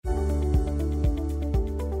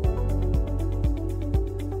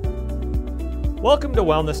Welcome to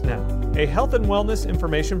Wellness Now, a health and wellness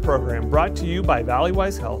information program brought to you by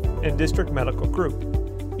Valleywise Health and District Medical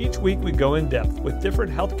Group. Each week we go in depth with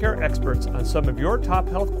different healthcare experts on some of your top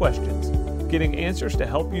health questions, getting answers to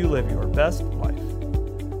help you live your best life.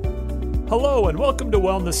 Hello and welcome to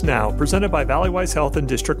Wellness Now, presented by Valleywise Health and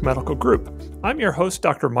District Medical Group. I'm your host,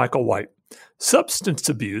 Dr. Michael White. Substance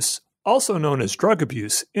abuse, also known as drug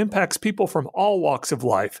abuse, impacts people from all walks of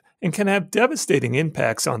life and can have devastating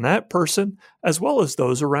impacts on that person as well as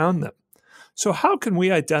those around them. So how can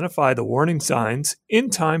we identify the warning signs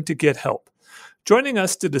in time to get help? Joining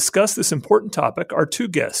us to discuss this important topic are two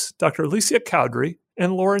guests, Dr. Alicia Cowdery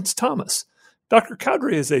and Lawrence Thomas. Dr.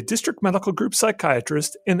 Cowdery is a District Medical Group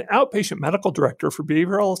psychiatrist and outpatient medical director for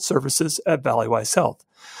behavioral services at Valleywise Health.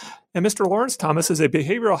 And Mr. Lawrence Thomas is a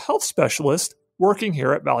behavioral health specialist working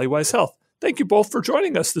here at Valleywise Health. Thank you both for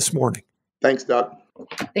joining us this morning. Thanks, Doc.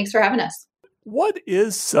 Thanks for having us. What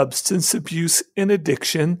is substance abuse and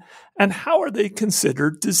addiction, and how are they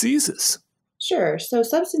considered diseases? Sure. So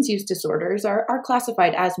substance use disorders are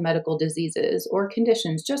classified as medical diseases or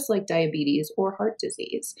conditions just like diabetes or heart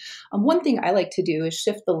disease. One thing I like to do is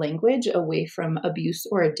shift the language away from abuse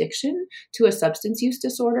or addiction to a substance use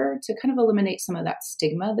disorder to kind of eliminate some of that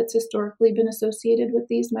stigma that's historically been associated with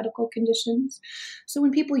these medical conditions. So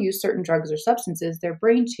when people use certain drugs or substances, their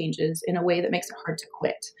brain changes in a way that makes it hard to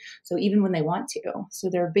quit. So even when they want to. So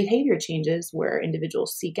their behavior changes where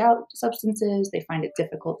individuals seek out substances, they find it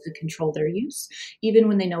difficult to control their use, even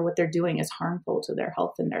when they know what they're doing is harmful to their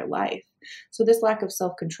health and their life. So this lack of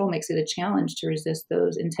self-control makes it a challenge to resist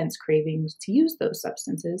those intense cravings to use those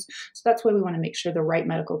substances. So that's why we want to make sure the right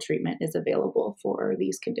medical treatment is available for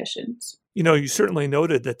these conditions. You certainly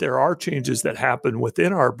noted that there are changes that happen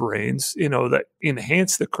within our brains, that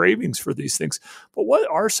enhance the cravings for these things. But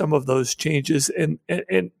what are some of those changes, and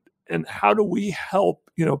how do we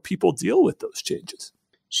help, people deal with those changes?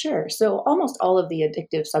 Sure. So almost all of the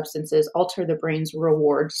addictive substances alter the brain's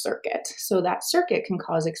reward circuit. So that circuit can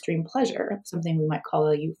cause extreme pleasure, something we might call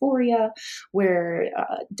a euphoria, where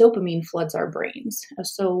dopamine floods our brains.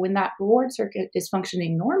 So when that reward circuit is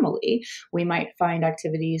functioning normally, we might find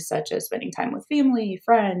activities such as spending time with family,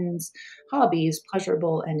 friends, hobbies,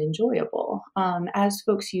 pleasurable and enjoyable. As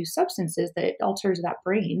folks use substances, that alters that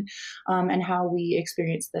brain and how we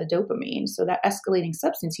experience the dopamine. So that escalating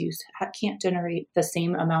substance use can't generate the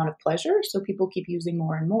same amount of pleasure. So people keep using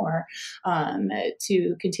more and more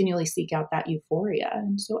to continually seek out that euphoria.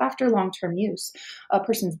 And so after long-term use, a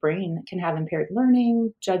person's brain can have impaired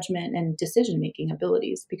learning, judgment, and decision-making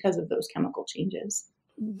abilities because of those chemical changes.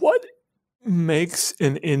 What makes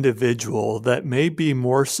an individual that may be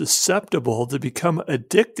more susceptible to become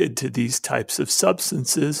addicted to these types of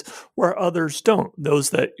substances where others don't? Those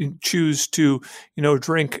that choose to,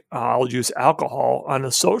 drink, I'll use alcohol on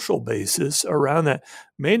a social basis around that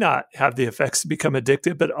may not have the effects to become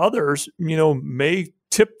addicted, but others, may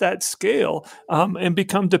tip that scale and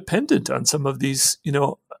become dependent on some of these,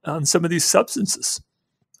 substances.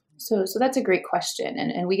 So that's a great question.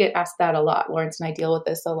 And we get asked that a lot. Lawrence and I deal with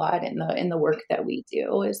this a lot in the work that we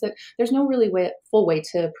do, is that there's no really full way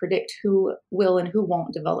to predict who will and who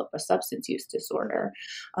won't develop a substance use disorder.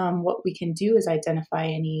 What we can do is identify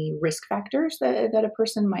any risk factors that a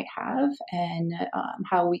person might have and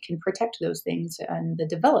how we can protect those things and the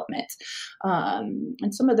development.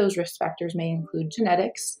 And some of those risk factors may include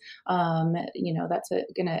genetics. That's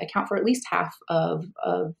going to account for at least half of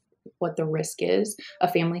what the risk is, a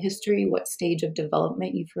family history, what stage of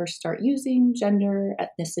development you first start using, gender,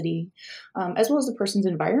 ethnicity, as well as the person's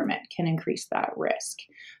environment can increase that risk.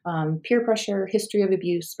 Peer pressure, history of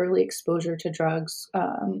abuse, early exposure to drugs,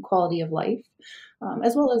 quality of life,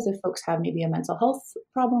 as well as if folks have maybe a mental health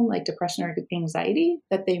problem like depression or anxiety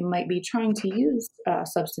that they might be trying to use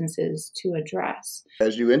substances to address.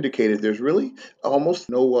 As you indicated, there's really almost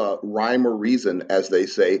no rhyme or reason, as they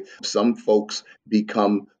say. Some folks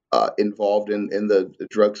become involved in the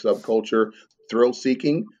drug subculture,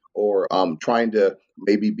 thrill-seeking, or trying to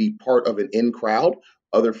maybe be part of an in crowd.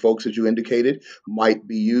 Other folks, as you indicated, might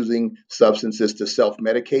be using substances to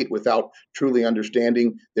self-medicate without truly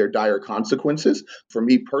understanding their dire consequences. For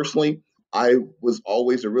me personally, I was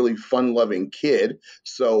always a really fun-loving kid.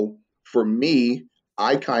 So for me,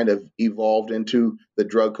 I kind of evolved into the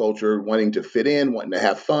drug culture, wanting to fit in, wanting to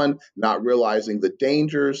have fun, not realizing the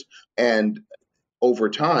dangers. And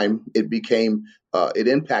over time, it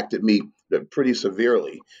impacted me pretty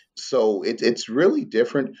severely. So it's really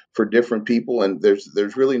different for different people, and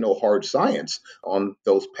there's really no hard science on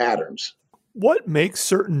those patterns. What makes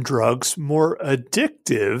certain drugs more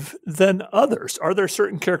addictive than others? Are there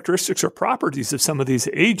certain characteristics or properties of some of these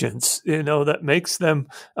agents, that makes them,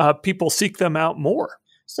 people seek them out more?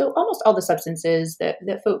 So almost all the substances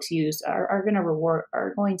that folks use are going to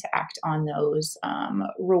are going to act on those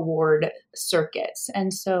reward circuits.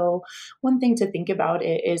 And so one thing to think about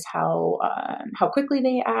is how quickly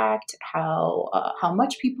they act, how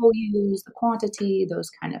much people use, the quantity, those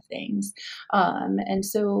kind of things. And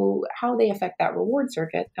so how they affect that reward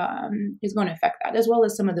circuit is going to affect that, as well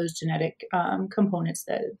as some of those genetic components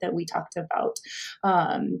that we talked about.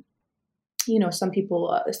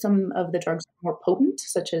 Some of the drugs are more potent,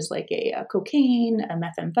 such as like a cocaine, a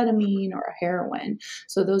methamphetamine, or a heroin.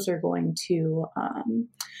 So those are going to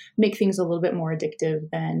make things a little bit more addictive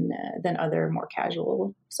than other more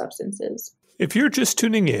casual substances. If you're just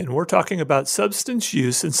tuning in, we're talking about substance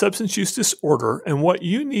use and substance use disorder and what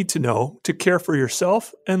you need to know to care for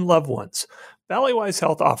yourself and loved ones. Valleywise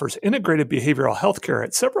Health offers integrated behavioral health care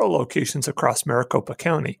at several locations across Maricopa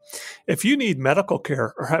County. If you need medical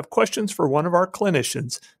care or have questions for one of our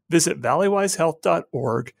clinicians, visit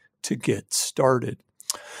valleywisehealth.org to get started.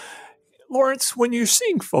 Lawrence, when you're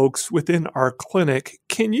seeing folks within our clinic,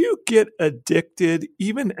 can you get addicted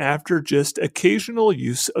even after just occasional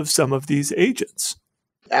use of some of these agents?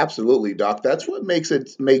 Absolutely, Doc. That's what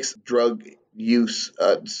makes drug use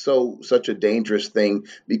such a dangerous thing,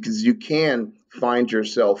 because you can find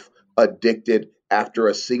yourself addicted after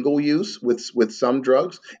a single use with some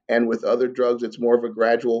drugs, and with other drugs it's more of a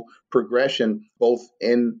gradual progression, both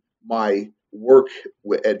in my work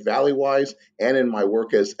at Valleywise and in my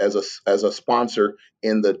work as a sponsor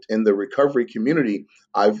in the recovery community.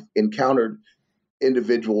 I've encountered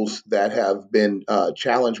individuals that have been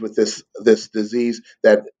challenged with this disease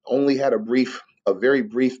that only had a very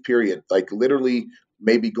brief period, like literally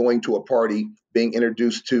maybe going to a party, being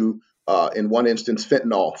introduced to, in one instance,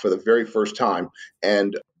 fentanyl for the very first time,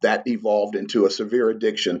 and that evolved into a severe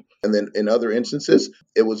addiction. And then in other instances,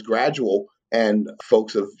 it was gradual, and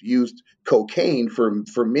folks have used cocaine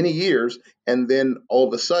for many years, and then all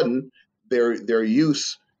of a sudden, their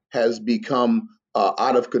use has become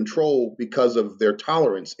out of control because of their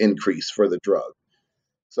tolerance increase for the drug.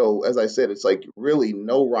 So as I said, it's like really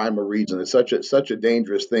no rhyme or reason. It's such a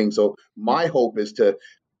dangerous thing. So my hope is to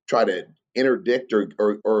try to interdict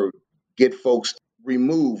or get folks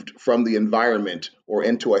removed from the environment or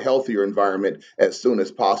into a healthier environment as soon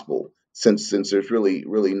as possible, since there's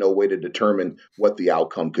really no way to determine what the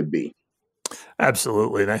outcome could be.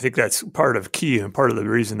 Absolutely. And I think that's part of key and part of the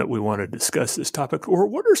reason that we want to discuss this topic. Or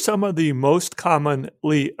what are some of the most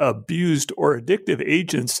commonly abused or addictive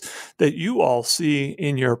agents that you all see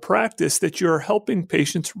in your practice that you're helping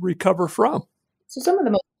patients recover from? So some of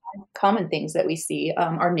the most common things that we see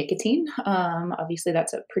are nicotine. Obviously,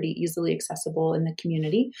 that's pretty easily accessible in the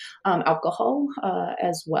community. Alcohol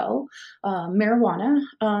as well. Marijuana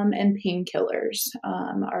and painkillers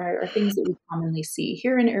are things that we commonly see.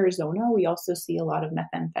 Here in Arizona, we also see a lot of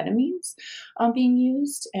methamphetamines being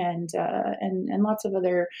used, and lots of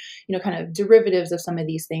other, kind of derivatives of some of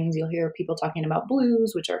these things. You'll hear people talking about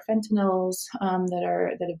blues, which are fentanyls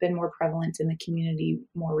that have been more prevalent in the community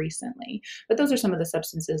more recently. But those are some of the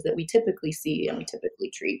substances that we typically see and we typically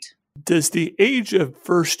treat. Does the age of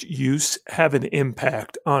first use have an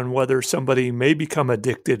impact on whether somebody may become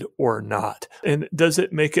addicted or not? And does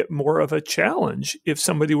it make it more of a challenge if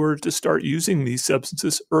somebody were to start using these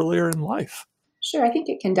substances earlier in life? Sure, I think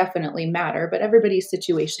it can definitely matter, but everybody's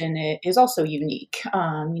situation is also unique.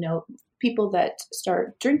 People that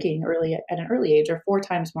start drinking at an early age are 4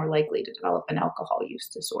 times more likely to develop an alcohol use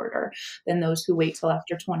disorder than those who wait till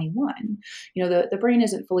after 21. The brain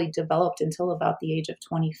isn't fully developed until about the age of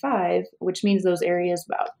 25, which means those areas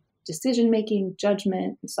about decision-making,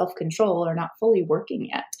 judgment, and self-control are not fully working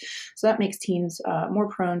yet. So that makes teens more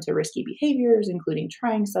prone to risky behaviors, including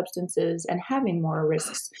trying substances and having more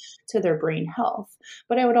risks to their brain health.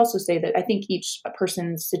 But I would also say that I think each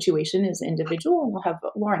person's situation is individual, and we'll have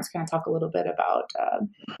Lawrence kind of talk a little bit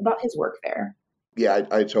about his work there. Yeah,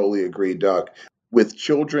 I totally agree, Doc. With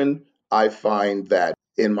children, I find that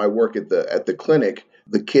in my work at the clinic,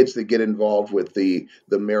 the kids that get involved with the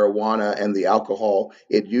marijuana and the alcohol,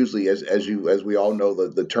 it usually, as we all know,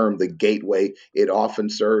 the term the gateway, it often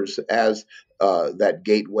serves as that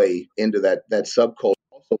gateway into that subculture.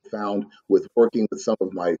 Also found with working with some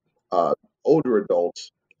of my older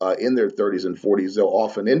adults in their 30s and 40s, they'll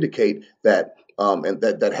often indicate that and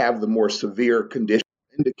that have the more severe conditions,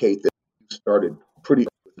 indicate that you started pretty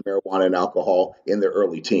with marijuana and alcohol in their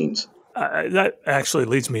early teens. That actually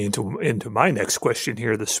leads me into my next question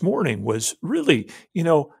here this morning was really,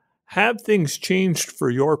 have things changed for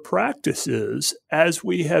your practices as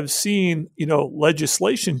we have seen,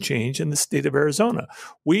 legislation change in the state of Arizona?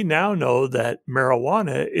 We now know that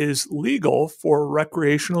marijuana is legal for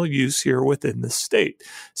recreational use here within the state.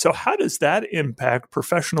 So how does that impact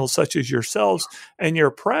professionals such as yourselves and your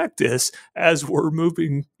practice as we're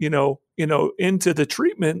moving, into the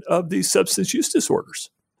treatment of these substance use disorders?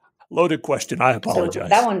 Loaded question. I apologize. So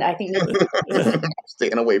that one, I think, I'm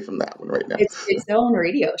staying away from that one right now. it's its own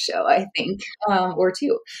radio show, I think, or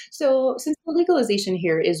two. So since the legalization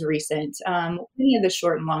here is recent, many of the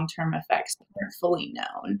short and long-term effects aren't fully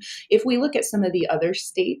known. If we look at some of the other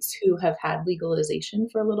states who have had legalization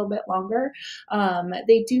for a little bit longer,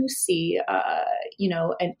 they do see,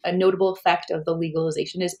 a notable effect of the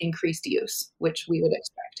legalization is increased use, which we would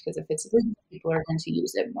expect, because if it's legal, people are going to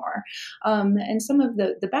use it more. And some of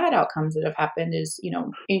the bad outcomes that have happened is,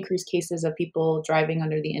 increased cases of people driving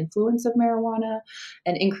under the influence of marijuana,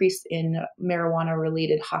 an increase in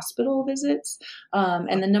marijuana-related hospital visits,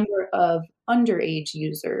 and the number of underage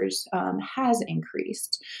users has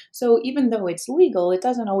increased. So even though it's legal, it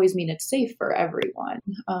doesn't always mean it's safe for everyone.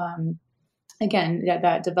 Again,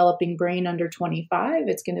 that developing brain under 25,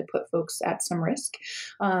 it's going to put folks at some risk.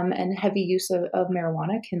 And heavy use of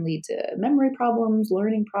marijuana can lead to memory problems,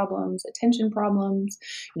 learning problems, attention problems.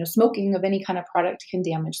 Smoking of any kind of product can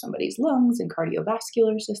damage somebody's lungs and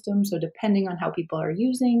cardiovascular system. So depending on how people are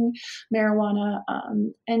using marijuana,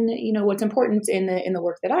 and what's important in the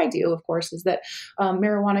work that I do, of course, is that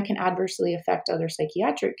marijuana can adversely affect other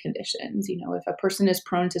psychiatric conditions. If a person is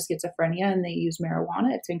prone to schizophrenia and they use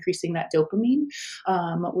marijuana, it's increasing that dopamine,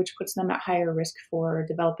 which puts them at higher risk for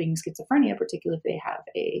developing schizophrenia, particularly if they have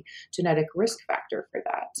a genetic risk factor for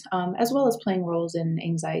that, as well as playing roles in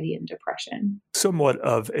anxiety and depression. Somewhat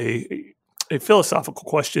of a philosophical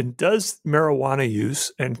question. Does marijuana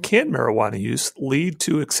use and can marijuana use lead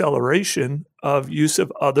to acceleration of use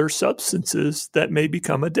of other substances that may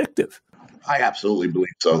become addictive? I absolutely believe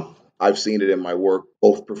so. I've seen it in my work,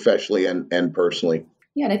 both professionally and personally.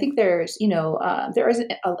 Yeah, and I think there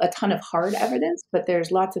isn't a ton of hard evidence, but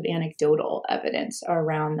there's lots of anecdotal evidence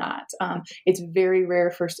around that. It's very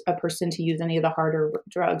rare for a person to use any of the harder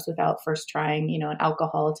drugs without first trying, an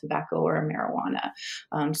alcohol, tobacco, or a marijuana.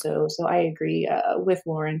 So I agree with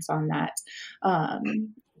Lawrence on that.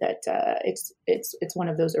 It's one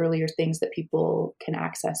of those earlier things that people can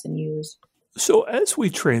access and use. So as we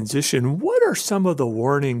transition, what are some of the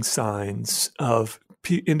warning signs of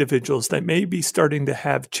individuals that may be starting to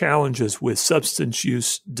have challenges with substance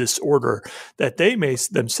use disorder that they may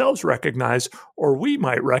themselves recognize, or we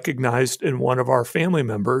might recognize in one of our family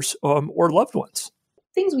members or loved ones?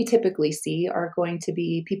 Things we typically see are going to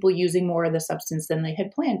be people using more of the substance than they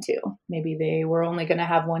had planned to. Maybe they were only going to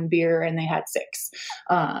have one beer and they had 6,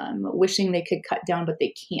 wishing they could cut down, but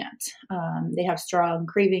they can't. They have strong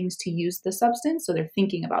cravings to use the substance, so they're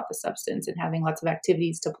thinking about the substance and having lots of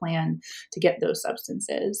activities to plan to get those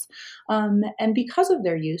substances. And because of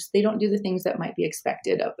their use, they don't do the things that might be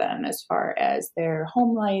expected of them as far as their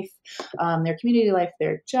home life, their community life,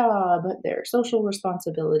 their job, their social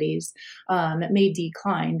responsibilities. It may decline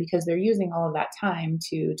because they're using all of that time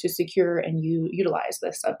to secure and utilize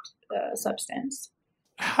the substance.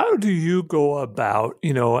 How do you go about,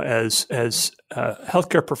 as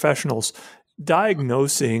healthcare professionals,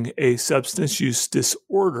 diagnosing a substance use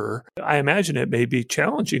disorder? I imagine it may be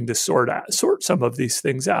challenging to sort some of these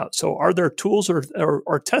things out. So are there tools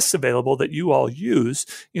or tests available that you all use,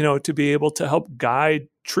 to be able to help guide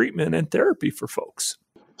treatment and therapy for folks?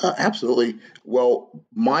 Absolutely. Well,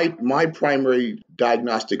 my primary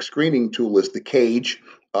diagnostic screening tool is the CAGE.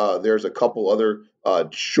 There's a couple other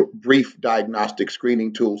brief diagnostic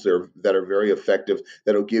screening tools that are very effective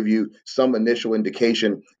that'll give you some initial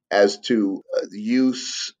indication as to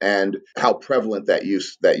use and how prevalent that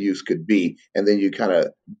use could be, and then you kind of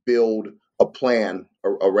build a plan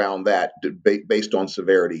around that based on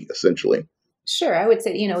severity, essentially. Sure, I would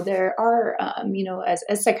say there are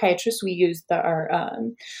as psychiatrists we use our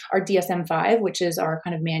DSM-5, which is our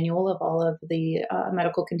kind of manual of all of the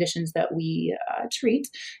medical conditions that we treat.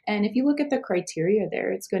 And if you look at the criteria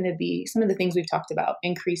there, it's going to be some of the things we've talked about: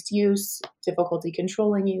 increased use, difficulty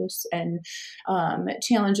controlling use, and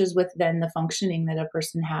challenges with then the functioning that a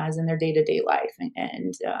person has in their day-to-day life,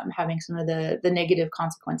 and having some of the negative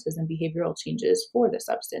consequences and behavioral changes for the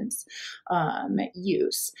substance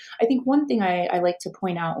use. I think one thing I I like to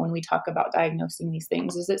point out when we talk about diagnosing these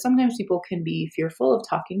things is that sometimes people can be fearful of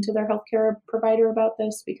talking to their healthcare provider about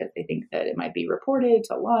this because they think that it might be reported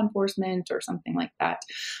to law enforcement or something like that.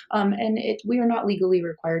 We are not legally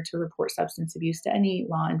required to report substance abuse to any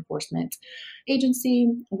law enforcement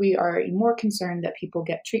agency. We are more concerned that people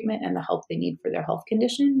get treatment and the help they need for their health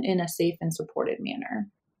condition in a safe and supported manner.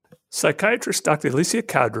 Psychiatrist Dr. Alicia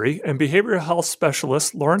Cowdery and behavioral health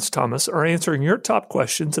specialist Lawrence Thomas are answering your top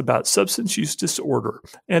questions about substance use disorder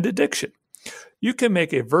and addiction. You can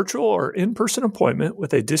make a virtual or in-person appointment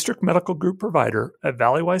with a district medical group provider at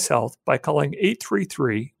Valleywise Health by calling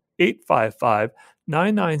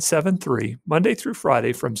 833-855-9973 Monday through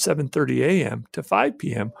Friday from 7:30 a.m. to 5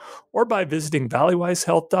 p.m. or by visiting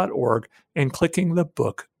valleywisehealth.org and clicking the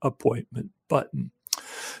Book Appointment button.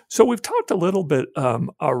 So we've talked a little bit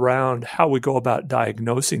around how we go about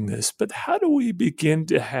diagnosing this, but how do we begin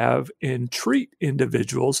to have and treat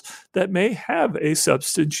individuals that may have a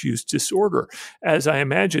substance use disorder? As I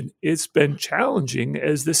imagine, it's been challenging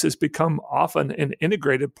as this has become often an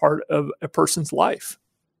integrated part of a person's life.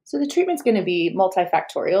 So the treatment's going to be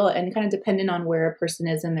multifactorial and kind of dependent on where a person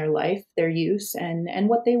is in their life, their use, and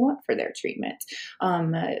what they want for their treatment.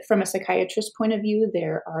 From a psychiatrist's point of view,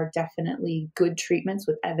 there are definitely good treatments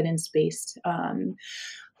with evidence-based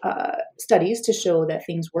studies to show that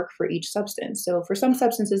things work for each substance. So for some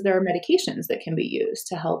substances, there are medications that can be used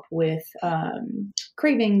to help with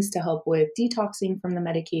cravings, to help with detoxing from the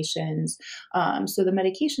medications. So the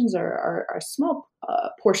medications are a small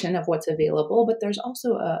portion of what's available, but there's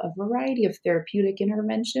also a variety of therapeutic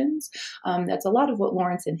interventions. That's a lot of what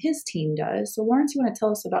Lawrence and his team does. So Lawrence, you want to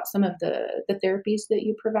tell us about some of the therapies that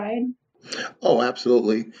you provide? Oh,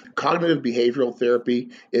 absolutely. Cognitive behavioral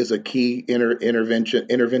therapy is a key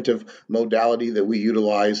interventive modality that we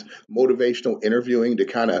utilize. Motivational interviewing to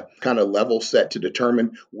kind of level set to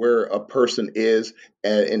determine where a person is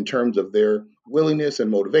in terms of their willingness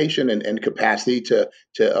and motivation and capacity to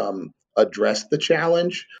address the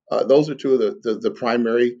challenge. Those are two of the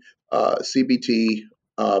primary CBT.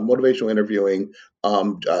 Motivational interviewing,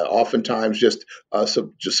 oftentimes just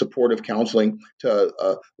supportive counseling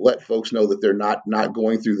to let folks know that they're not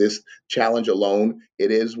going through this challenge alone.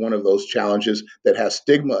 It is one of those challenges that has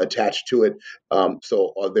stigma attached to it.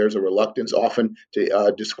 So there's a reluctance often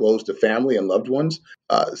to disclose to family and loved ones.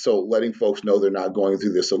 So letting folks know they're not going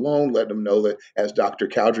through this alone, let them know that, as Dr.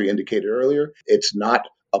 Cowdery indicated earlier, it's not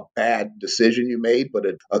a bad decision you made, but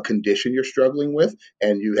a condition you're struggling with,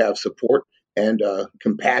 and you have support and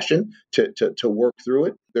compassion to work through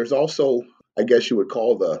it. There's also, I guess you would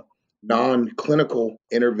call, the non-clinical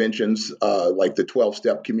interventions like the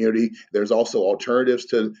 12-step community. There's also alternatives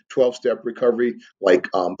to 12-step recovery like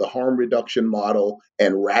the harm reduction model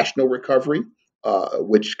and rational recovery,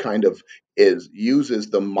 which kind of uses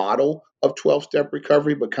the model of 12-step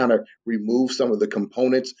recovery, but kind of removes some of the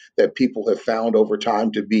components that people have found over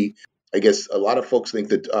time to be, I guess a lot of folks think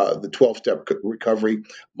that the 12-step recovery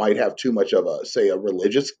might have too much of a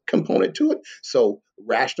religious component to it. So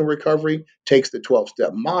rational recovery takes the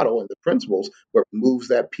 12-step model and the principles, but moves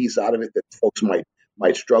that piece out of it that folks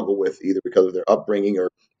might struggle with either because of their upbringing or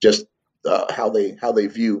just how they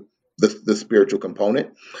view the spiritual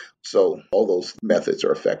component. So all those methods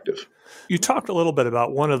are effective. You talked a little bit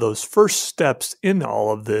about one of those first steps in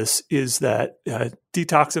all of this is that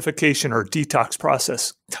detoxification or detox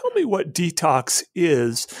process. Tell me what detox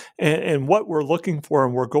is and what we're looking for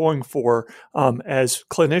and we're going for as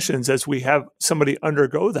clinicians as we have somebody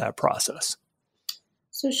undergo that process.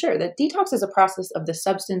 So sure, the detox is a process of the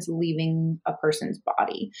substance leaving a person's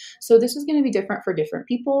body. So this is going to be different for different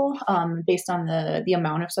people based on the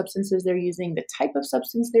amount of substances they're using, the type of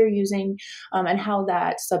substance they're using, and how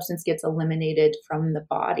that substance gets eliminated from the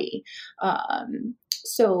body. And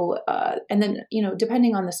then,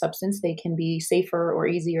 depending on the substance, they can be safer or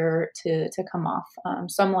easier to come off.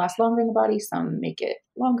 Some last longer in the body, some make it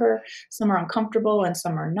longer, some are uncomfortable, and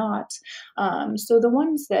some are not. So the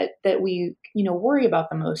ones that we, worry about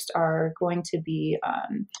the most are going to be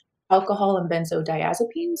alcohol and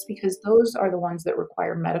benzodiazepines, because those are the ones that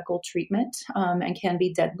require medical treatment and can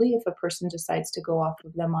be deadly if a person decides to go off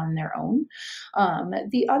of them on their own.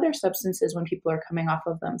 The other substances, when people are coming off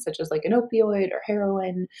of them, such as like an opioid or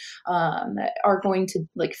heroin, are going to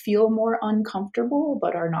feel more uncomfortable,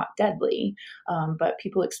 but are not deadly. But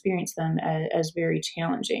people experience them as very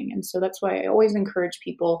challenging. And so that's why I always encourage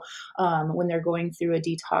people when they're going through a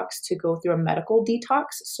detox to go through a medical detox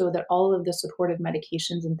so that all of the supportive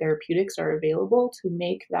medications and therapeutics are available to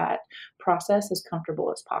make that process as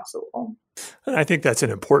comfortable as possible. And I think that's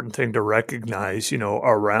an important thing to recognize,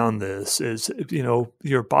 around this is,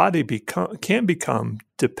 your body can become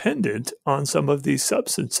dependent on some of these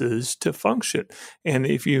substances to function. And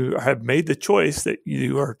if you have made the choice that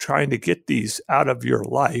you are trying to get these out of your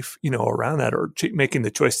life, around that, or making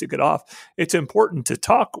the choice to get off, it's important to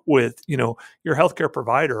talk with, your healthcare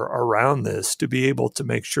provider around this to be able to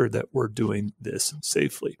make sure that we're doing this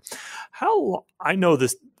safely. I know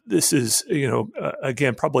this is,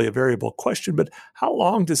 again, probably a variable question, but how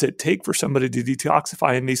long does it take for somebody to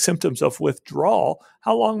detoxify? And these symptoms of withdrawal,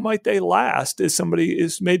 how long might they last as somebody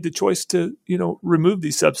is made the choice to, remove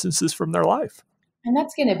these substances from their life? And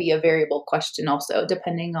that's going to be a variable question also,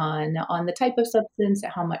 depending on the type of substance,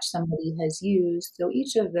 how much somebody has used. So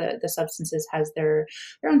each of the substances has their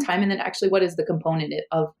own time. And then actually, what is the component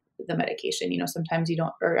of the medication? Sometimes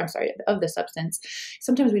of the substance.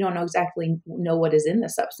 Sometimes we don't exactly know what is in the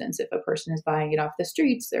substance. If a person is buying it off the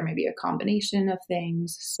streets, there may be a combination of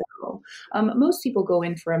things. So most people go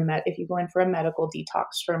in for if you go in for a medical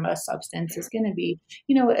detox from a substance, it's going to be,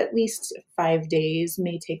 at least 5 days,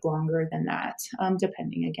 may take longer than that,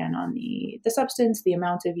 depending again on the substance, the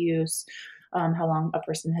amount of use, how long a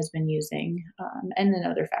person has been using, and then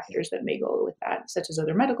other factors that may go with that, such as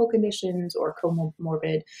other medical conditions or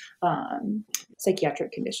comorbid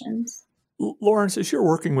psychiatric conditions. Lawrence, as you're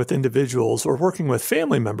working with individuals or working with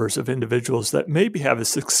family members of individuals that maybe have a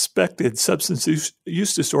suspected substance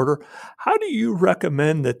use disorder, how do you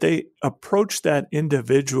recommend that they approach that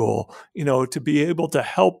individual, to be able to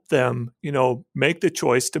help them, make the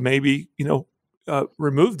choice to maybe,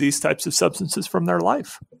 remove these types of substances from their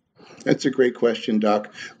life? That's a great question,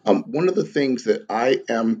 Doc. One of the things that I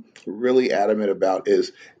am really adamant about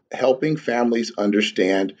is helping families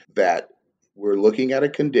understand that we're looking at a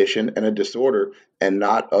condition and a disorder and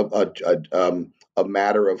not a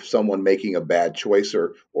matter of someone making a bad choice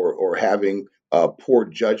or having poor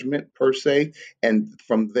judgment per se. And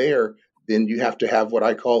from there, then you have to have what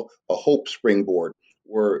I call a hope springboard,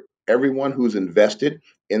 where everyone who's invested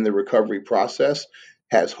in the recovery process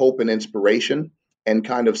has hope and inspiration and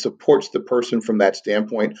kind of supports the person from that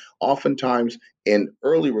standpoint. Oftentimes in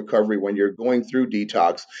early recovery, when you're going through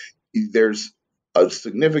detox, there's a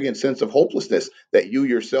significant sense of hopelessness that you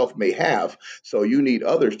yourself may have. So you need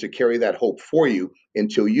others to carry that hope for you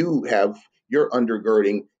until you have your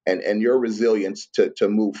undergirding and your resilience to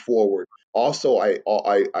move forward. Also,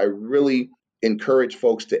 I really encourage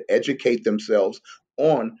folks to educate themselves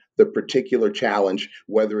on the particular challenge,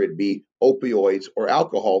 whether it be opioids or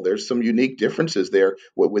alcohol. There's some unique differences there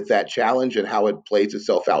with that challenge and how it plays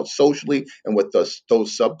itself out socially and what those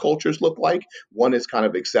subcultures look like. One is kind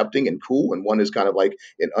of accepting and cool, and one is kind of like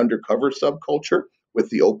an undercover subculture with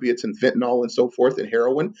the opiates and fentanyl and so forth and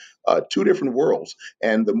heroin. Two different worlds.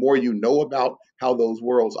 And the more you know about how those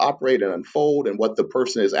worlds operate and unfold and what the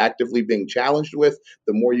person is actively being challenged with,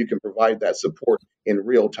 the more you can provide that support in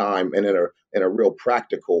real time and in a real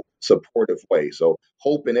practical, supportive way. So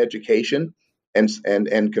hope and education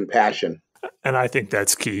and compassion. And I think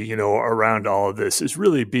that's key, around all of this is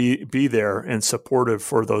really be there and supportive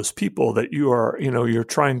for those people that you are, you're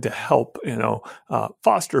trying to help,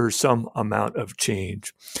 foster some amount of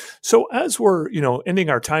change. So as we're, ending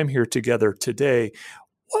our time here together today,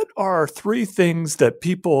 what are 3 things that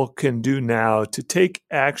people can do now to take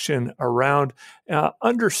action around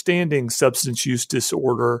understanding substance use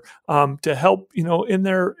disorder to help,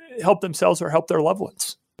 help themselves or help their loved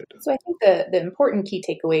ones? So I think the important key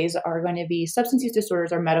takeaways are going to be substance use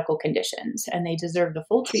disorders are medical conditions, and they deserve the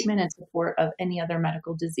full treatment and support of any other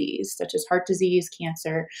medical disease, such as heart disease,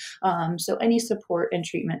 cancer. So any support and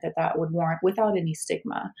treatment that would warrant without any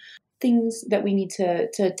stigma. Things that we need to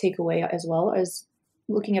take away as well as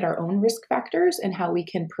looking at our own risk factors and how we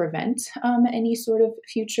can prevent any sort of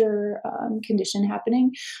future condition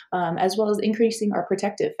happening, as well as increasing our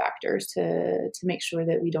protective factors to make sure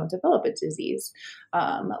that we don't develop a disease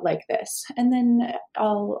like this. And then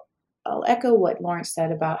I'll echo what Lawrence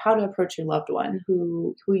said about how to approach your loved one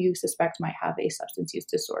who you suspect might have a substance use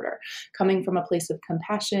disorder, coming from a place of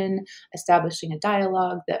compassion, establishing a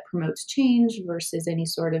dialogue that promotes change versus any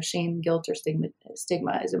sort of shame, guilt, or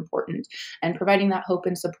stigma is important. And providing that hope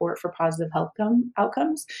and support for positive health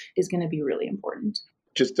outcomes is going to be really important.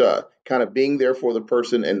 Just kind of being there for the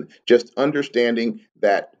person and just understanding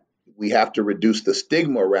that we have to reduce the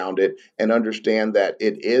stigma around it and understand that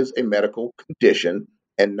it is a medical condition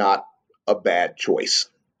and not a bad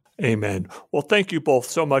choice. Amen. Well, thank you both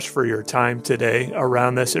so much for your time today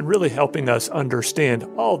around this and really helping us understand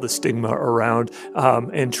all the stigma around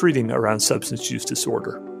and treating around substance use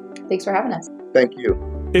disorder. Thanks for having us. Thank you.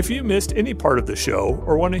 If you missed any part of the show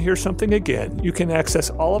or want to hear something again, you can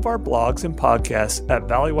access all of our blogs and podcasts at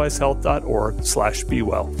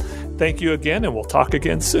valleywisehealth.org/bewell. Thank you again, and we'll talk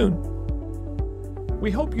again soon. We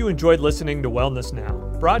hope you enjoyed listening to Wellness Now,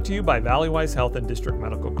 brought to you by Valleywise Health and District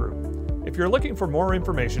Medical Group. If you're looking for more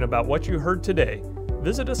information about what you heard today,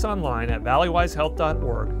 visit us online at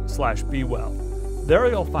valleywisehealth.org/bewell. There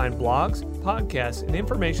you'll find blogs, podcasts, and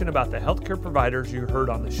information about the healthcare providers you heard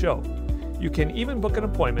on the show. You can even book an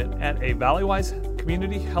appointment at a Valleywise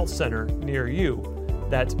Community Health Center near you.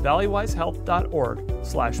 That's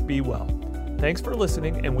valleywisehealth.org/bewell. Thanks for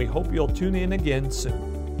listening, and we hope you'll tune in again soon.